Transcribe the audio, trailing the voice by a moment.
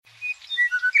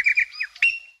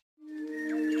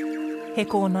He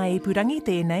kōna I purangi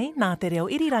tēnei nā te reo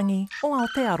irirangi o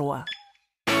Aotearoa.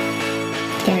 3,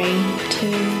 2,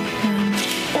 1.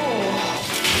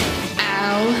 Oh!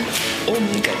 Ow! Oh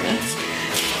my goodness.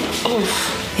 Oh!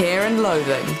 Hair and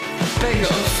loathing. Big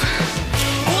off.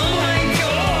 Oh my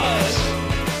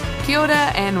god! Kia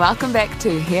ora and welcome back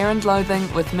to Hair and Loathing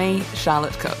with me,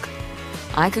 Charlotte Cook.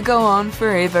 I could go on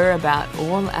forever about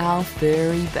all our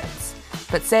furry bits,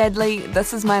 but sadly,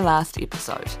 this is my last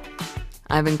episode.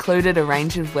 I've included a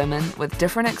range of women with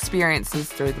different experiences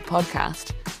through the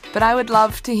podcast, but I would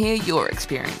love to hear your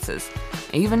experiences,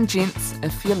 even gents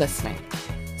if you're listening.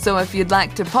 So if you'd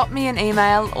like to pop me an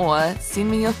email or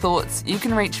send me your thoughts, you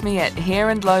can reach me at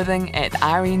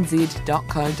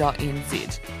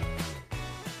hairandloathing@rnz.co.nz.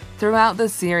 Throughout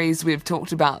this series, we've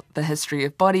talked about the history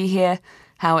of body hair,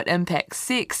 how it impacts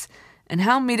sex, and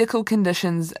how medical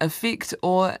conditions affect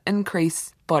or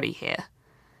increase body hair.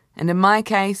 And in my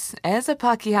case, as a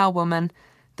Pākehā woman,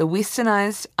 the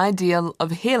westernised ideal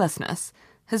of hairlessness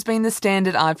has been the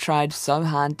standard I've tried so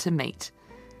hard to meet.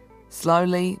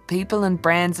 Slowly, people and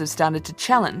brands have started to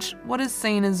challenge what is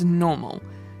seen as normal,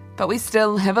 but we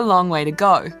still have a long way to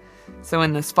go. So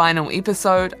in this final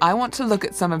episode, I want to look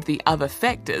at some of the other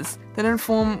factors that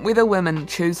inform whether women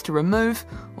choose to remove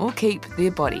or keep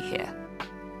their body hair.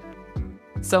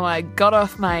 So I got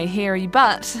off my hairy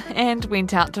butt and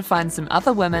went out to find some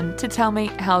other women to tell me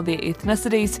how their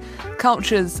ethnicities,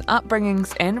 cultures,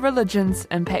 upbringings and religions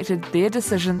impacted their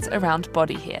decisions around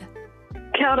body hair.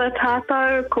 Kia ora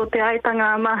tātou, ko te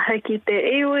aitanga maha ki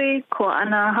te iwi, ko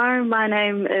ana hau. My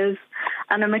name is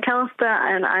Anna McAllister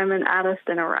and I'm an artist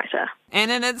and a writer. And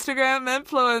an Instagram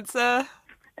influencer.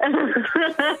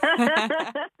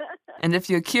 And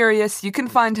if you're curious, you can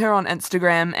find her on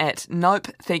Instagram at Nope,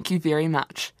 Thank You Very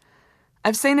Much.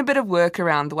 I've seen a bit of work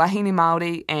around wahine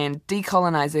Māori and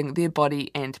decolonising their body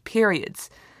and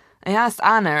periods. I asked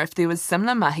Anna if there was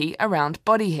similar mahi around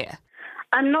body hair.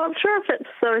 I'm not sure if it's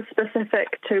so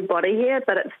specific to body hair,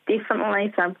 but it's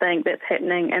definitely something that's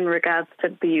happening in regards to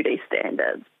beauty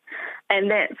standards.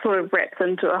 And that sort of wraps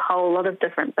into a whole lot of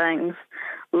different things,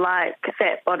 like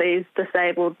fat bodies,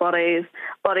 disabled bodies,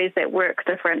 bodies that work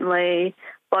differently,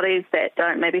 bodies that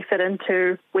don't maybe fit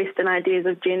into Western ideas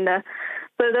of gender.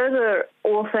 So those are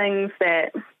all things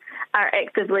that are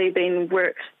actively being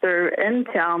worked through in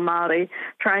Te Ao Māori,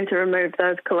 trying to remove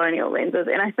those colonial lenses.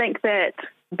 And I think that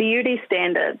beauty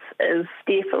standards is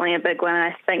definitely a big one,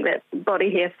 and I think that body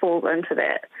hair falls into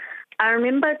that. I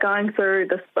remember going through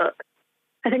this book.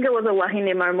 I think it was a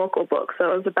wahine maumoko book,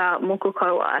 so it was about moko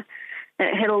kauai, and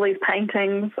it had all these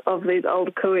paintings of these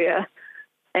old kuia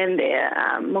and their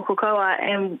moko kauai,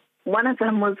 and one of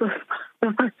them was the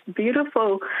most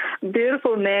beautiful,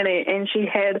 beautiful nanny, and she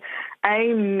had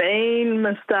a mean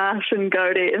moustache and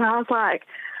goatee, and I was like,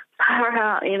 far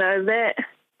out, that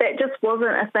just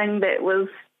wasn't a thing that was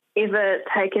ever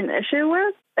taken issue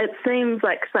with. It seems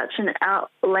like such an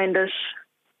outlandish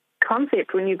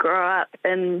concept when you grow up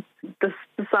in the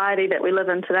society that we live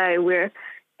in today, where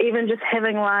even just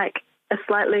having like a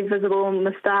slightly visible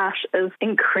moustache is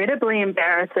incredibly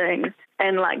embarrassing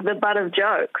and like the butt of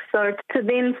jokes. So to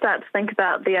then start to think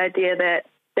about the idea that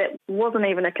wasn't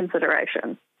even a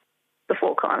consideration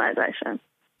before colonisation.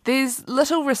 There's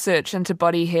little research into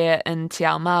body hair in Te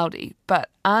Ao Māori, but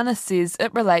Anna says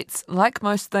it relates, like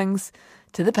most things,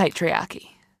 to the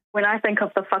patriarchy. When I think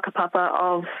of the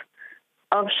whakapapa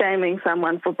of shaming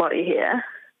someone for body hair,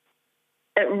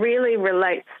 it really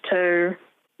relates to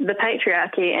the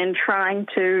patriarchy and trying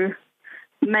to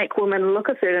make women look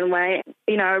a certain way.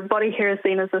 Body hair is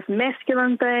seen as this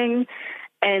masculine thing,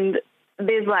 and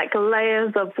there's like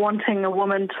layers of wanting a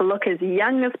woman to look as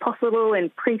young as possible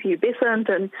and prepubescent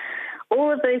and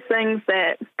all of these things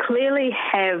that clearly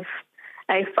have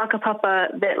a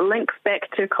whakapapa that links back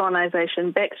to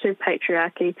colonisation, back to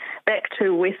patriarchy, back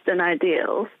to Western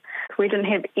ideals. We didn't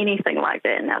have anything like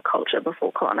that in our culture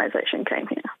before colonisation came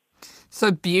here.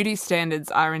 So beauty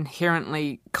standards are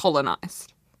inherently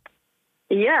colonised?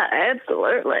 Yeah,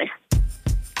 absolutely.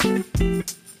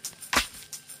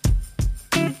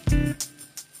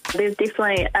 There's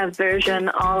definitely a version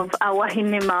of a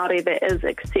wahine Māori that is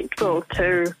acceptable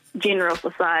to general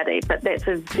society, but that's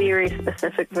a very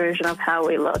specific version of how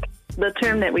we look. The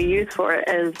term that we use for it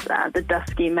is the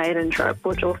dusky maiden trope,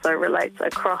 which also relates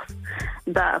across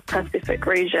the Pacific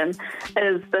region,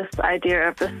 is this idea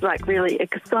of this like really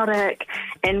exotic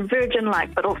and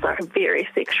virgin-like, but also very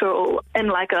sexual, in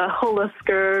like a hula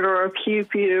skirt or a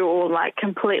pew-pew, or like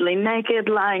completely naked,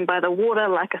 lying by the water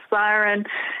like a siren.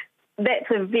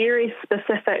 That's a very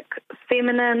specific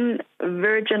feminine,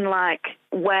 virgin-like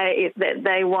way that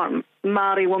they want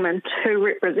Māori women to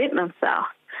represent themselves.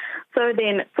 So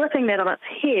then flipping that on its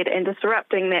head and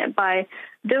disrupting that by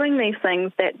doing these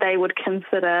things that they would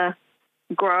consider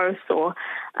gross or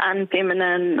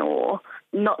unfeminine or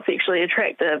not sexually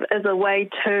attractive is a way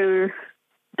to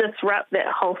disrupt that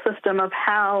whole system of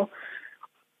how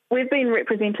we've been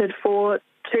represented for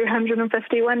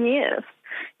 251 years.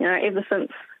 You know, ever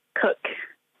since Cook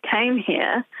came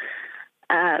here,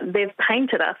 they've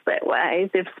painted us that way,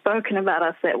 they've spoken about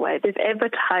us that way, they've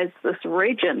advertised this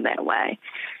region that way.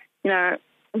 You know,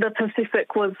 the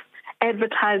Pacific was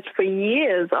advertised for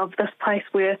years of this place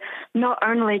where not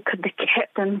only could the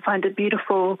captain find a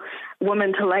beautiful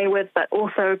woman to lay with, but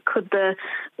also could the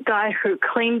guy who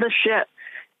cleaned the ship.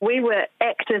 We were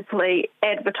actively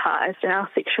advertised, and our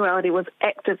sexuality was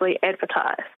actively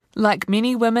advertised. Like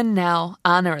many women now,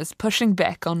 Anna is pushing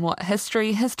back on what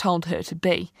history has told her to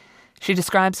be. She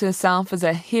describes herself as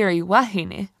a hairy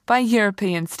wahine by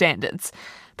European standards,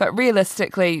 but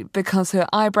realistically because her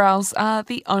eyebrows are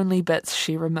the only bits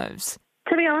she removes.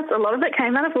 To be honest, a lot of it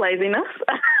came out of laziness.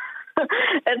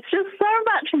 It's just so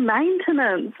much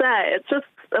maintenance. It's just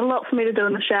a lot for me to do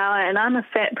in the shower, and I'm a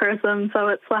fat person, so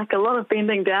it's like a lot of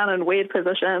bending down in weird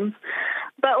positions.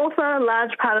 But also a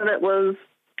large part of it was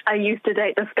I used to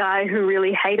date this guy who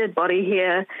really hated body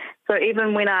hair, so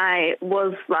even when I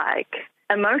was like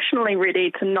emotionally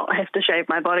ready to not have to shave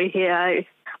my body hair,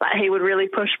 he would really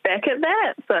push back at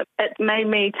that. So it made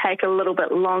me take a little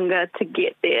bit longer to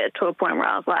get there to a point where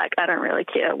I was like, I don't really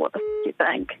care what the you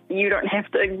think. You don't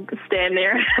have to stand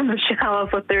there in the shower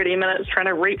for 30 minutes trying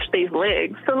to reach these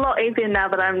legs. It's a lot easier now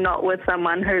that I'm not with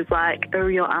someone who's like, oh,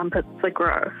 your armpits are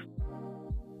gross.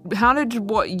 How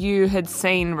did what you had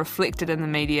seen reflected in the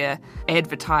media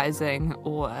advertising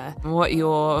or what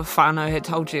your whānau had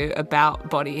told you about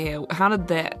body hair, how did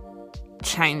that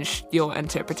change your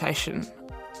interpretation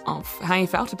of how you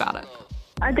felt about it?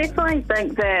 I definitely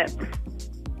think that,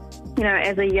 you know,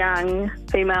 as a young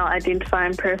female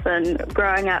identifying person,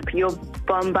 growing up, you're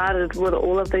bombarded with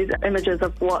all of these images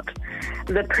of what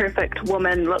the perfect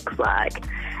woman looks like.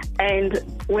 And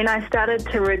when I started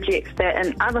to reject that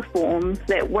in other forms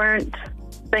that weren't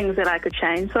things that I could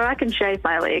change, so I can shave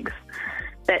my legs,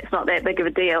 that's not that big of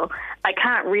a deal. I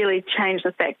can't really change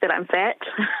the fact that I'm fat.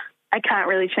 I can't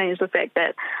really change the fact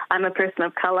that I'm a person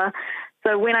of colour.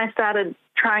 So when I started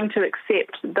trying to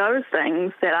accept those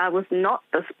things, that I was not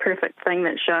this perfect thing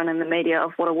that's shown in the media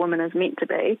of what a woman is meant to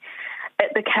be,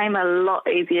 it became a lot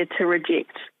easier to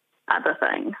reject other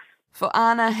things. For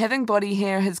Anna, having body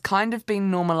hair has kind of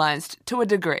been normalised to a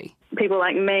degree. People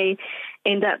like me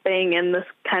end up being in this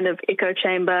kind of echo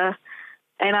chamber,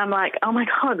 and I'm like, oh my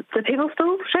God, do people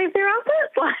still shave their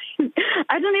armpits? Like,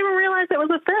 I didn't even realise that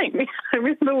was a thing. I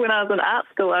remember when I was in art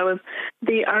school, I was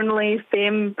the only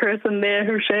femme person there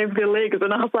who shaved their legs,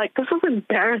 and I was like, this is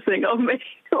embarrassing of me.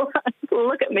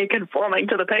 Look at me conforming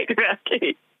to the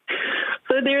patriarchy.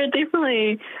 So there are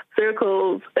definitely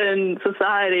circles in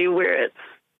society where it's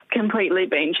completely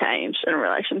been changed in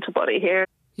relation to body hair.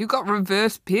 You got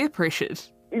reverse peer pressured.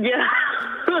 Yeah.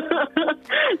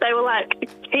 They were like,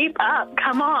 keep up,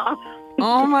 come on.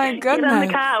 Oh my goodness. Get in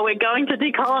the car, we're going to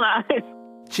decolonise.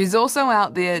 She's also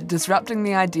out there disrupting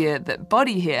the idea that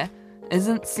body hair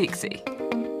isn't sexy.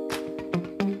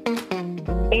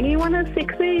 Anyone is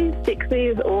sexy. Sexy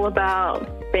is all about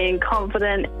being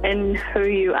confident in who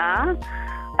you are.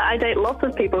 I date lots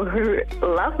of people who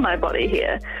love my body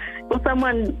hair. For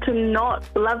someone to not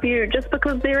love you just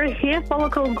because there are hair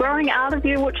follicles growing out of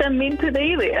you which are meant to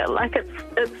be there. Like,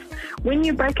 it's when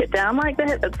you break it down like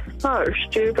that, it's so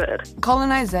stupid.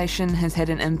 Colonisation has had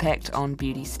an impact on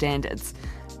beauty standards,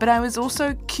 but I was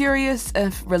also curious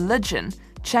if religion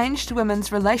changed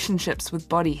women's relationships with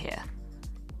body hair.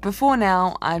 Before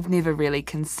now, I've never really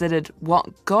considered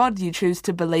what God you choose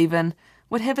to believe in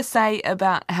would have a say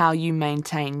about how you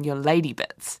maintain your lady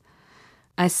bits.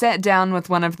 I sat down with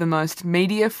one of the most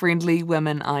media-friendly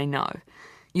women I know.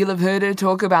 You'll have heard her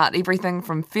talk about everything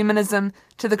from feminism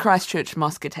to the Christchurch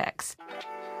mosque attacks.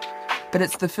 But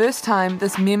it's the first time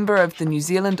this member of the New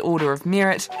Zealand Order of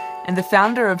Merit and the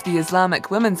founder of the Islamic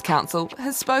Women's Council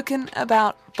has spoken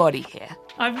about body hair.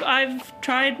 I've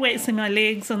tried waxing my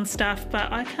legs and stuff,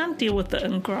 but I can't deal with the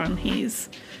ingrown hairs.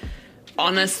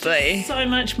 Honestly. So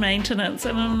much maintenance,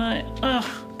 and I'm like,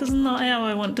 this is not how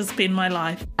I want to spend my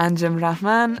life. Anjum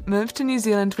Rahman moved to New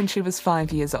Zealand when she was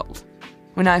 5 years old.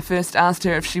 When I first asked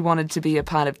her if she wanted to be a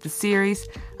part of the series,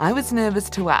 I was nervous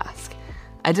to ask.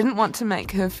 I didn't want to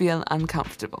make her feel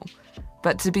uncomfortable.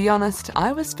 But to be honest,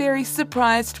 I was very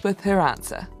surprised with her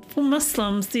answer. For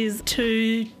Muslims, there's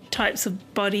two types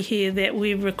of body hair that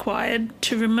we're required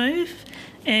to remove,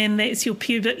 and that's your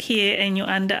pubic hair and your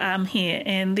underarm hair,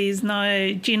 and there's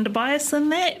no gender bias in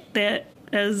that. That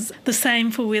is the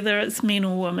same for whether it's men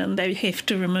or women. They have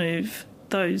to remove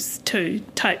those two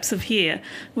types of hair,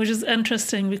 which is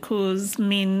interesting because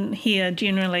men here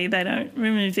generally, they don't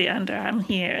remove their underarm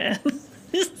hair.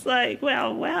 It's like,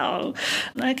 wow,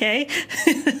 okay.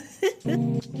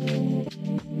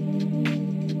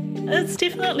 It's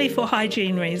definitely for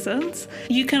hygiene reasons.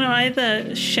 You can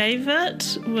either shave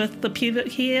it with the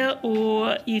pubic hair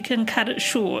or you can cut it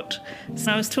short.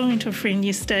 So I was talking to a friend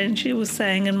yesterday and she was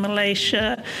saying in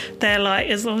Malaysia, they're like,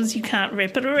 as long as you can't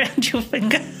wrap it around your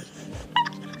finger,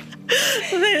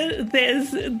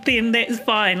 then that's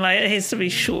fine. Like, it has to be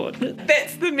short.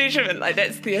 That's the measurement, like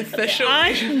that's the official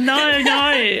measurement. No,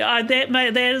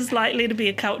 that is likely to be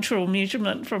a cultural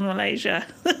measurement from Malaysia.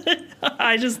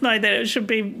 I just know that it should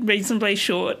be reasonably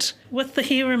short. With the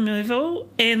hair removal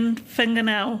and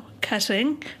fingernail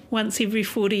cutting, once every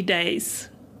 40 days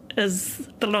is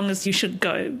the longest you should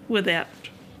go without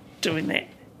doing that.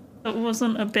 It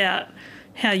wasn't about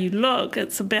how you look,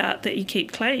 it's about that you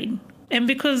keep clean. And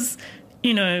because,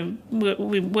 you know,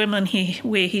 we women here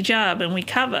wear hijab and we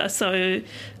cover, so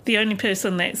the only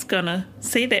person that's going to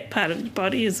see that part of your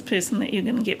body is the person that you're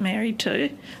going to get married to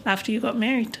after you got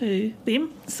married to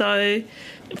them. So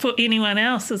for anyone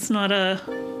else, it's not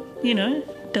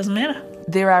doesn't matter.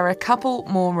 There are a couple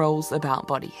more rules about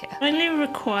body hair. The only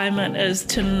requirement is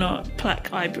to not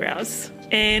pluck eyebrows.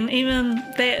 And even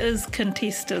that is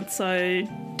contested, so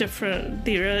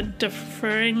there are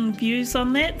differing views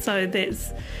on that. So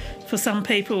that's, for some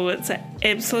people it's an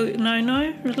absolute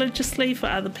no-no religiously, for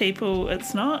other people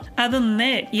it's not. Other than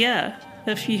that, yeah,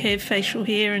 if you have facial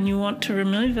hair and you want to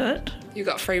remove it, You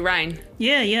got free reign.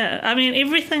 Yeah. I mean,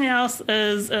 everything else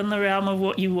is in the realm of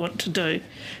what you want to do.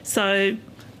 So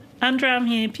underarm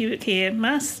hair, pubic hair,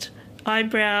 must.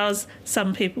 Eyebrows,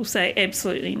 some people say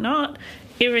absolutely not.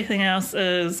 Everything else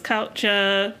is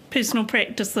culture, personal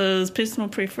practices, personal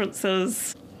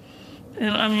preferences.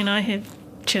 And I mean, I have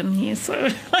chin hair, so...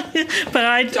 but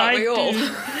I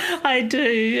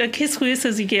do. It gets worse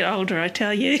as you get older, I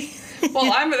tell you.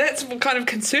 Well, that's kind of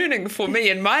concerning for me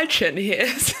and my chin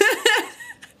hairs.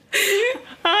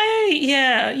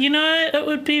 It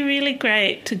would be really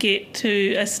great to get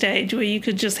to a stage where you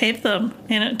could just have them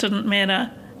and it didn't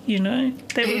matter,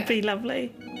 That would be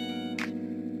lovely.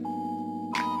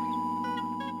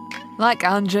 Like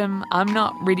Anjum, I'm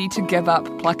not ready to give up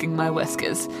plucking my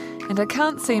whiskers, and I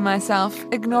can't see myself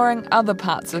ignoring other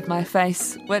parts of my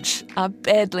face which are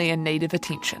badly in need of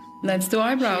attention. Let's do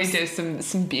eyebrows. We do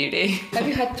some beauty. Have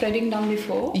you had threading done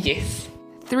before? Yes.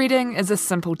 Threading is a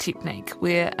simple technique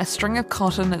where a string of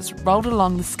cotton is rolled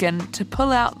along the skin to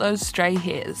pull out those stray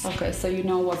hairs. Okay, so you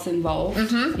know what's involved.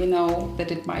 Mm-hmm. You know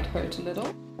that it might hurt a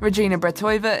little. Regina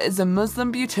Bratova is a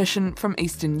Muslim beautician from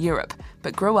Eastern Europe,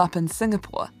 but grew up in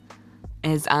Singapore.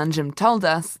 As Anjum told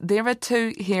us, there are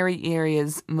 2 hairy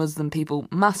areas Muslim people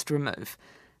must remove,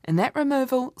 and that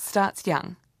removal starts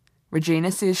young.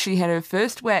 Regina says she had her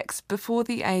first wax before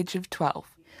the age of 12.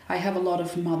 I have a lot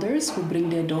of mothers who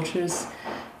bring their daughters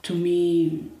to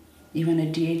me even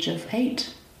at the age of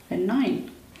 8 and 9.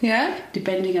 Yeah?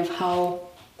 Depending on how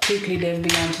quickly they've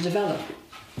begun to develop,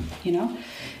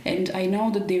 And I know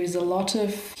that there is a lot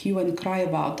of hue and cry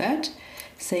about that,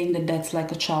 saying that that's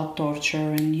like a child torture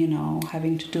and,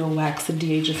 having to do a wax at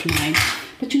the age of 9.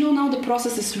 But, now the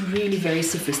process is really very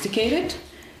sophisticated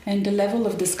and the level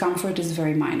of discomfort is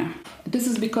very minor. This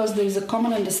is because there is a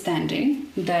common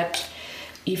understanding that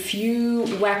if you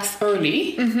wax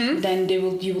early, then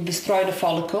you will destroy the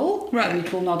follicle, right, and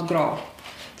it will not grow.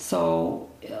 So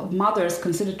mothers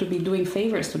consider to be doing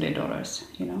favors to their daughters,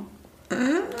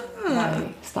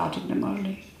 by starting them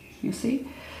early, you see?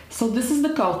 So this is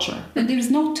the culture, and there is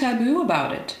no taboo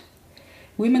about it.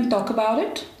 Women talk about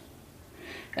it.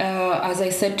 As I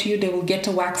said to you, they will get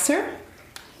a waxer,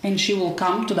 and she will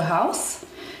come to the house,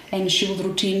 and she will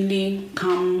routinely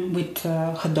come with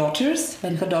her daughters,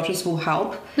 and her daughters will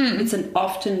help. It's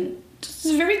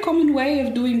a very common way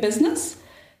of doing business.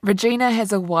 Regina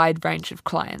has a wide range of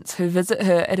clients who visit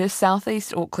her at her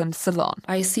Southeast Auckland salon.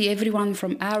 I see everyone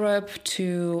from Arab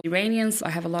to Iranians. I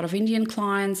have a lot of Indian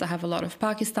clients. I have a lot of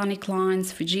Pakistani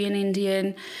clients, Fijian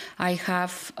Indian. I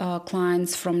have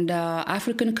clients from the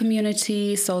African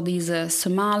community. So these are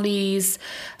Somalis,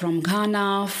 from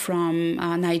Ghana, from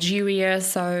Nigeria.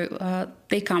 So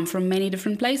they come from many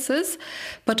different places.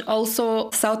 But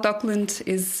also South Auckland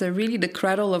is really the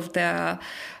cradle of the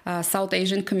South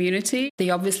Asian community. They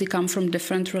obviously come from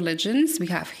different religions. We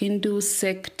have Hindu,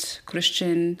 Sikh,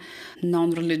 Christian,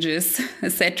 non-religious,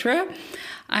 etc.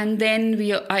 And then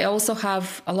I also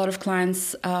have a lot of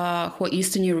clients who are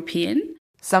Eastern European.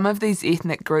 Some of these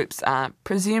ethnic groups are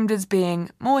presumed as being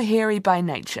more hairy by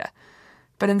nature,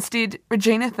 but instead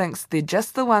Regina thinks they're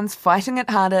just the ones fighting it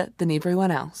harder than everyone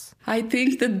else. I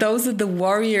think that those are the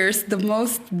warriors, the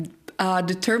most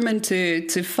determined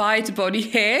to fight body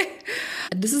hair.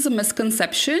 This is a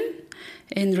misconception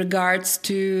in regards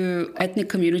to ethnic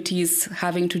communities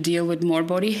having to deal with more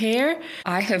body hair.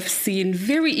 I have seen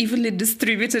very evenly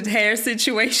distributed hair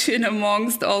situation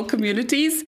amongst all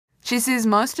communities. She says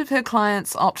most of her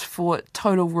clients opt for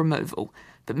total removal,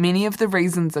 but many of the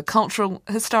reasons are cultural,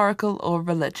 historical or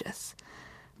religious.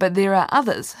 But there are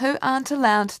others who aren't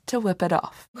allowed to whip it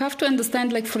off. You have to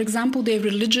understand, like, for example, there are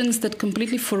religions that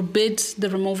completely forbid the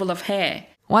removal of hair.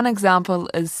 One example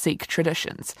is Sikh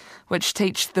traditions, which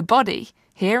teach the body,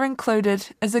 hair included,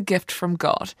 is a gift from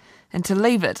God, and to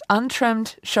leave it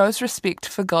untrimmed shows respect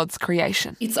for God's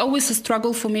creation. It's always a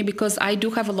struggle for me because I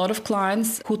do have a lot of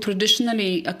clients who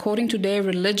traditionally, according to their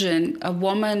religion, a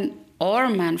woman or a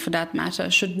man for that matter,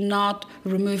 should not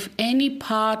remove any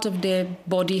part of their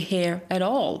body hair at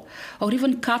all, or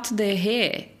even cut their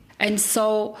hair. And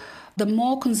so the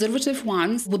more conservative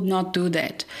ones would not do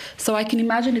that. So I can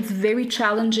imagine it's very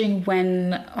challenging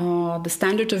when the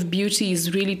standard of beauty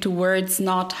is really towards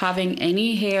not having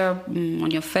any hair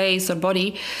on your face or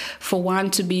body for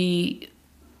one to be,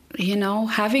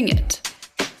 having it.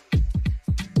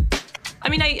 I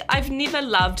mean, I've never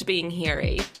loved being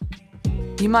hairy.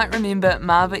 You might remember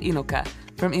Marva Inuka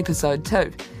from episode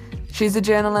 2. She's a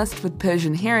journalist with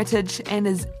Persian heritage and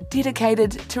is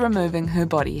dedicated to removing her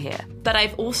body hair. But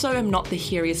I also am not the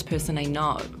hairiest person I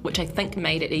know, which I think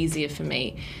made it easier for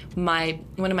me. One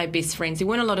of my best friends, there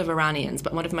weren't a lot of Iranians,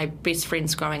 but one of my best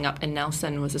friends growing up in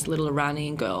Nelson was this little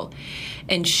Iranian girl.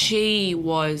 And she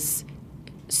was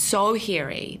so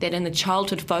hairy that in the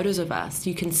childhood photos of us,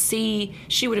 you can see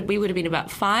we would have been about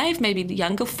 5, maybe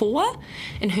younger, 4,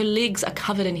 and her legs are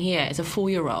covered in hair as a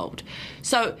 4-year-old.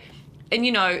 So, and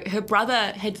her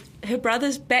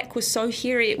brother's back was so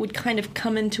hairy it would kind of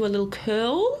come into a little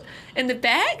curl in the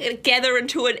back and gather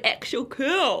into an actual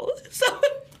curl. So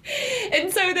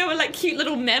they were like cute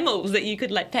little mammals that you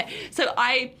could like pat. So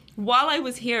while I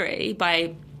was hairy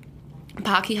by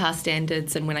Pākehā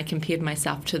standards, and when I compared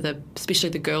myself to especially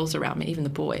the girls around me, even the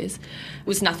boys,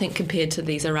 was nothing compared to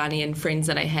these Iranian friends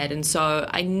that I had. And so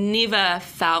I never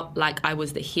felt like I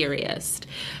was the hairiest,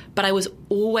 but I was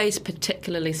always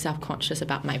particularly self-conscious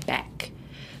about my back.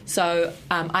 So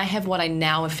I have what I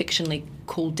now affectionately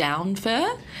call down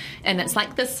fur, and it's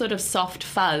like this sort of soft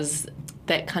fuzz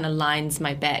that kind of lines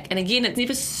my back. And again, it's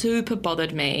never super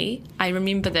bothered me. I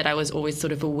remember that I was always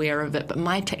sort of aware of it, but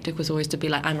my tactic was always to be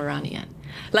like, I'm Iranian.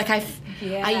 Like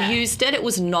I used it. It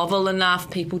was novel enough.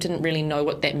 People didn't really know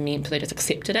what that meant, but they just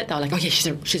accepted it. They were like, oh yeah,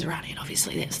 she's Iranian,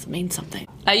 obviously. That means something.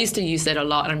 I used to use that a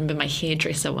lot. I remember my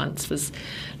hairdresser once was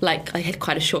like, I had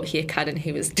quite a short haircut and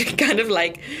he was kind of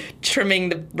like trimming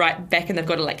the right back and they've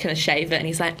got to like kind of shave it. And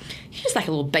he's like, you're just like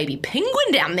a little baby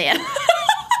penguin down there.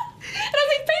 And I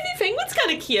was like, baby penguin's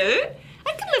kind of cute.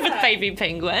 I can live with baby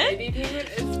penguin. Baby penguin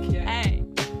is cute. Hey.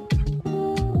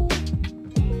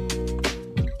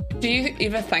 Do you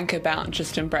ever think about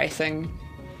just embracing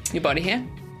your body hair?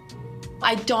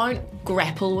 I don't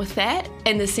grapple with that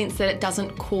in the sense that it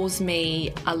doesn't cause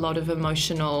me a lot of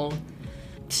emotional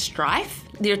strife.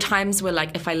 There are times where,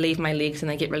 like, if I leave my legs and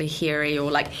they get really hairy, or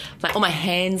like my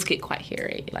hands get quite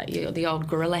hairy, like the old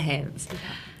gorilla hands.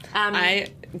 I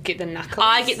get the knuckles.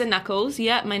 I get the knuckles,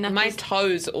 yeah, my knuckles. My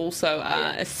toes also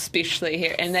are especially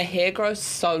hairy, and the hair grows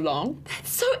so long. That's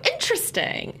so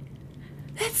interesting.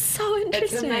 That's so interesting.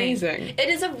 It's amazing. It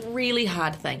is a really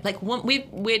hard thing. Like,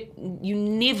 you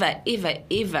never, ever,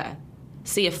 ever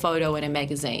see a photo in a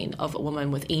magazine of a woman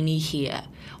with any hair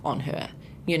on her.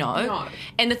 No.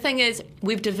 And the thing is,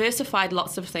 we've diversified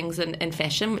lots of things in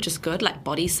fashion, which is good, like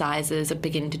body sizes are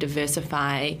beginning to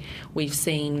diversify. We've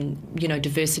seen,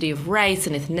 diversity of race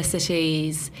and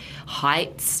ethnicities,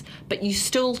 heights, but you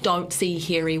still don't see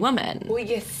hairy women. Well,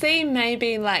 you see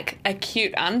maybe like a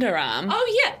cute underarm.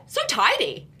 Oh, yeah, so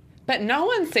tidy. But no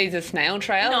one sees a snail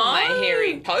trail. No. My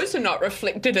hairy toes are not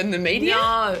reflected in the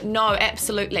media. No,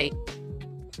 absolutely.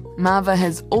 Marva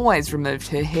has always removed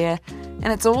her hair,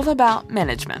 and it's all about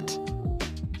management.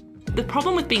 The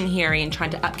problem with being hairy and trying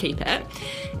to upkeep it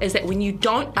is that when you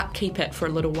don't upkeep it for a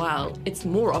little while, it's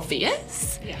more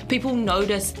obvious. Yeah. People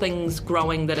notice things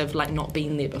growing that have not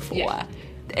been there before. Yeah.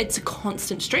 It's a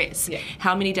constant stress. Yeah.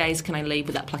 How many days can I leave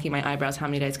without plucking my eyebrows? How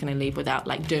many days can I leave without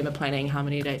dermaplaning? How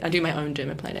many days? I do my own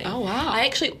dermaplaning. Oh, wow. I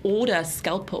actually order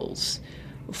scalpels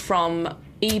from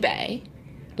eBay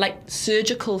like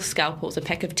surgical scalpels, a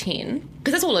pack of 10,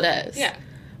 because that's all it is. Yeah.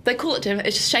 They call it,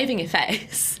 it's just shaving your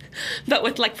face. But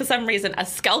with, like, for some reason, a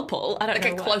scalpel, I don't know.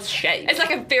 Like a close shave. It's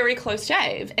like a very close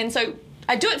shave. And so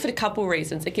I do it for a couple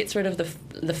reasons. It gets rid of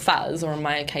the fuzz, or in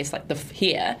my case, like the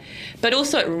hair. But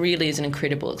also it really is an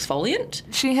incredible exfoliant.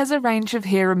 She has a range of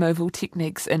hair removal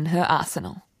techniques in her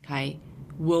arsenal. I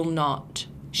will not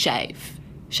shave.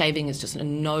 Shaving is just a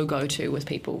no-go-to with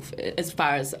people, as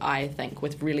far as I think,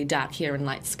 with really dark hair and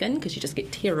light skin, because you just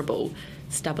get terrible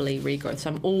stubbly regrowth. So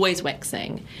I'm always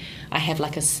waxing. I have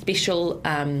like a special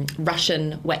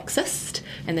Russian waxist,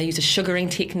 and they use a sugaring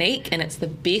technique, and it's the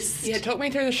best. Yeah, talk me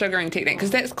through the sugaring technique,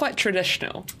 because that's quite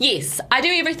traditional. Yes, I do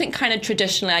everything kind of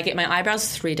traditionally. I get my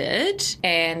eyebrows threaded,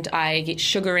 and I get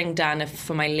sugaring done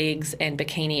for my legs and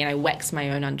bikini, and I wax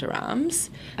my own underarms.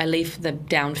 I leave the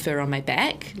down fur on my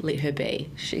back, let her be.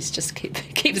 She's just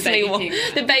keeps me warm.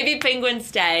 The baby penguin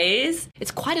stays.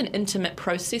 It's quite an intimate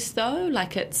process though.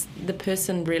 Like, it's the person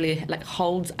really like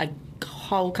holds a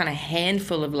whole kind of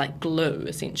handful of like glue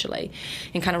essentially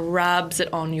and kind of rubs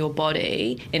it on your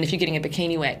body. And if you're getting a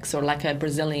bikini wax or like a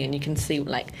Brazilian, you can see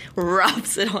like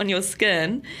rubs it on your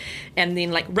skin and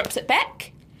then like rips it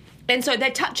back. And so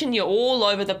they're touching you all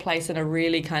over the place in a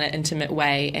really kind of intimate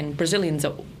way, and Brazilians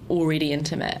are already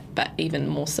intimate, but even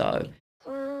more so.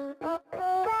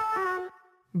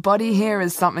 Body hair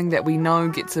is something that we know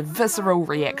gets a visceral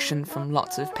reaction from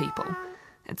lots of people.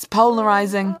 It's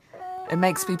polarising, it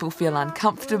makes people feel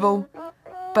uncomfortable,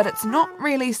 but it's not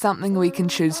really something we can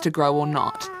choose to grow or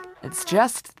not. It's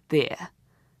just there.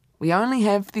 We only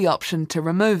have the option to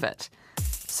remove it.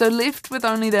 So left with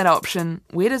only that option,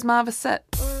 where does Marva sit?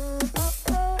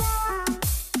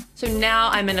 So now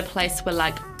I'm in a place where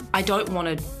like I don't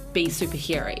want to be super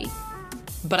hairy,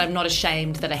 but I'm not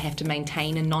ashamed that I have to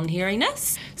maintain a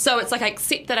non-hairiness. So it's like I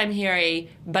accept that I'm hairy,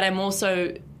 but I'm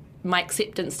also, my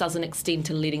acceptance doesn't extend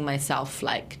to letting myself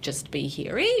like just be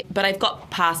hairy. But I've got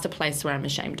past a place where I'm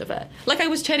ashamed of it. Like I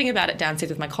was chatting about it downstairs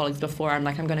with my colleagues before. I'm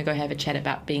going to go have a chat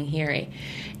about being hairy.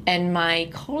 And my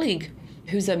colleague,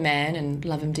 who's a man and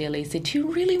love him dearly, said, "Do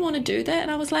you really want to do that?" And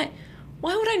I was like,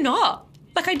 why would I not?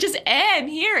 Like, I just am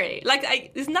hairy.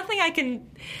 Like, there's nothing I can...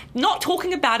 Not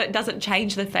talking about it doesn't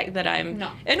change the fact that I'm...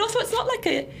 No. And also, it's not like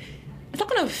it's not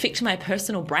going to affect my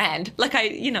personal brand. Like,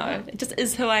 it just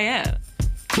is who I am.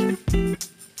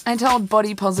 I told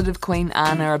body positive Queen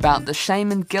Anna about the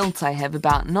shame and guilt I have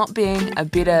about not being a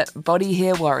better body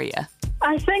hair warrior.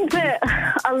 I think that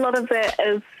a lot of that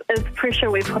is pressure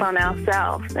we put on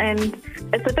ourselves, and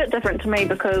it's a bit different to me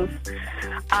because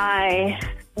I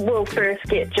will first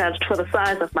get judged for the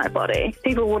size of my body.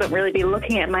 People wouldn't really be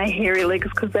looking at my hairy legs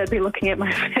because they'd be looking at my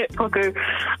fat puku.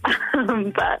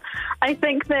 But I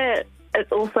think that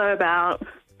it's also about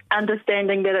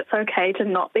understanding that it's okay to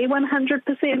not be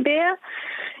 100% there.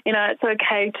 You know, it's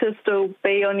okay to still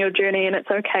be on your journey, and it's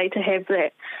okay to have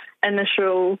that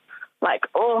initial like,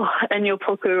 in your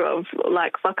puku of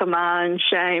like whakama and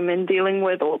shame and dealing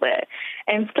with all that.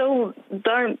 And still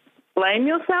don't blame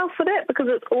yourself for that, because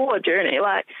it's all a journey.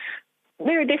 Like,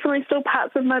 there are definitely still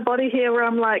parts of my body here where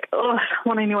I'm like, I don't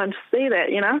want anyone to see that,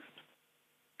 you know?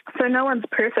 So no one's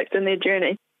perfect in their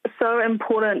journey. It's so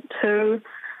important to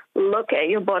look at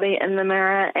your body in the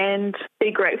mirror and be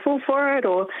grateful for it,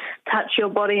 or touch your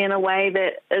body in a way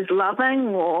that is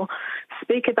loving, or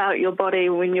speak about your body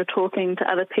when you're talking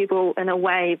to other people in a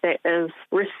way that is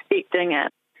respecting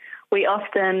it. We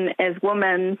often, as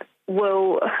women,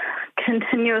 will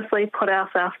continuously put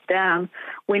ourselves down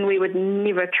when we would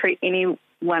never treat anyone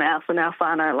else in our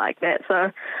whānau like that.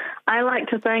 So I like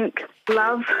to think,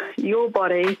 love your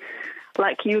body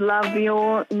like you love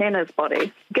your nana's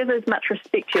body. Give as much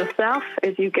respect to yourself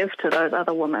as you give to those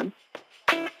other women.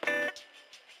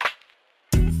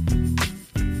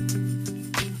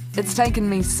 It's taken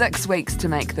me 6 weeks to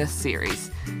make this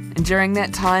series, and during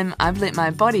that time I've let my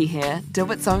body hair do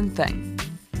its own thing.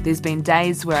 There's been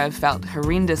days where I've felt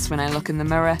horrendous when I look in the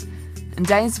mirror, and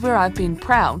days where I've been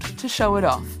proud to show it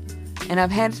off. And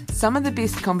I've had some of the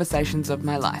best conversations of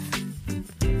my life.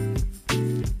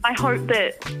 I hope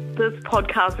that this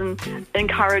podcast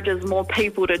encourages more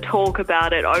people to talk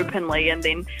about it openly, and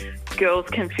then girls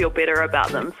can feel better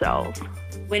about themselves.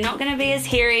 We're not going to be as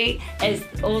hairy as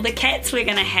all the cats we're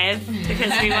going to have,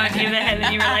 because we won't ever have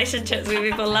any relationships where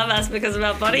people love us because of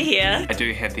our body hair. I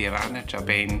do have the advantage of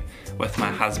being with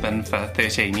my husband for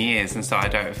 13 years, and so I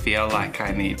don't feel like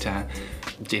I need to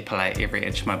depilate every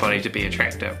inch of my body to be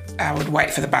attractive. I would wait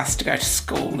for the bus to go to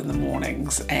school in the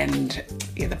mornings, and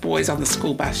the boys on the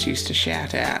school bus used to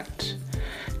shout out,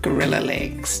 "Gorilla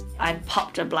legs." I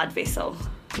popped a blood vessel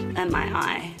in my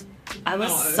eye. I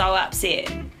was so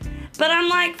upset. But I'm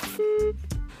like,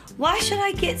 why should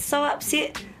I get so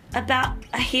upset about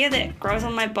a hair that grows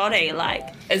on my body? Like,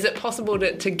 is it possible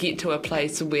to get to a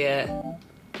place where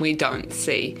we don't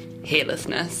see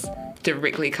hairlessness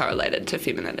directly correlated to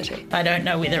femininity? I don't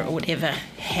know whether it would ever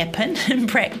happen in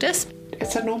practice.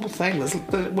 It's a normal thing.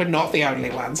 We're not the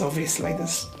only ones, obviously.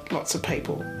 There's lots of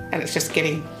people. And it's just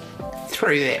getting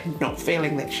through that and not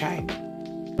feeling that shame.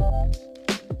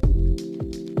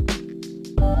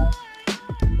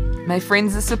 My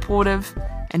friends are supportive,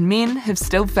 and men have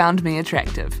still found me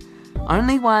attractive.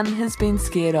 Only one has been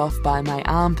scared off by my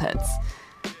armpits.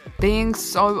 Being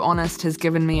so honest has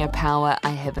given me a power I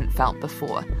haven't felt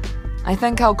before. I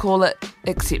think I'll call it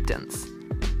acceptance.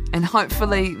 And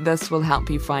hopefully this will help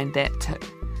you find that too.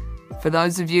 For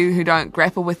those of you who don't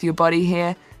grapple with your body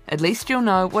hair, at least you'll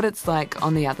know what it's like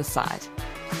on the other side.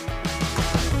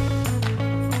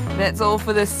 That's all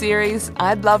for this series.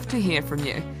 I'd love to hear from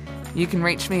you. You can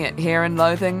reach me at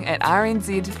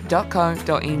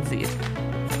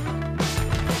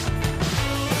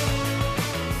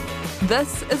hairandloathing@rnz.co.nz.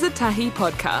 This is a Tahi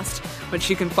podcast, which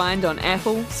you can find on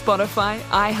Apple, Spotify,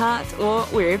 iHeart, or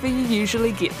wherever you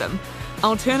usually get them.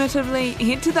 Alternatively,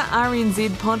 head to the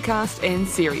RNZ podcast and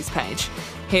series page.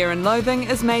 Hair and Loathing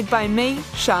is made by me,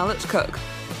 Charlotte Cook.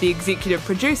 The executive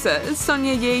producer is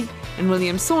Sonia Yee, and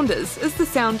William Saunders is the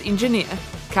sound engineer.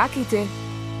 Ka kite.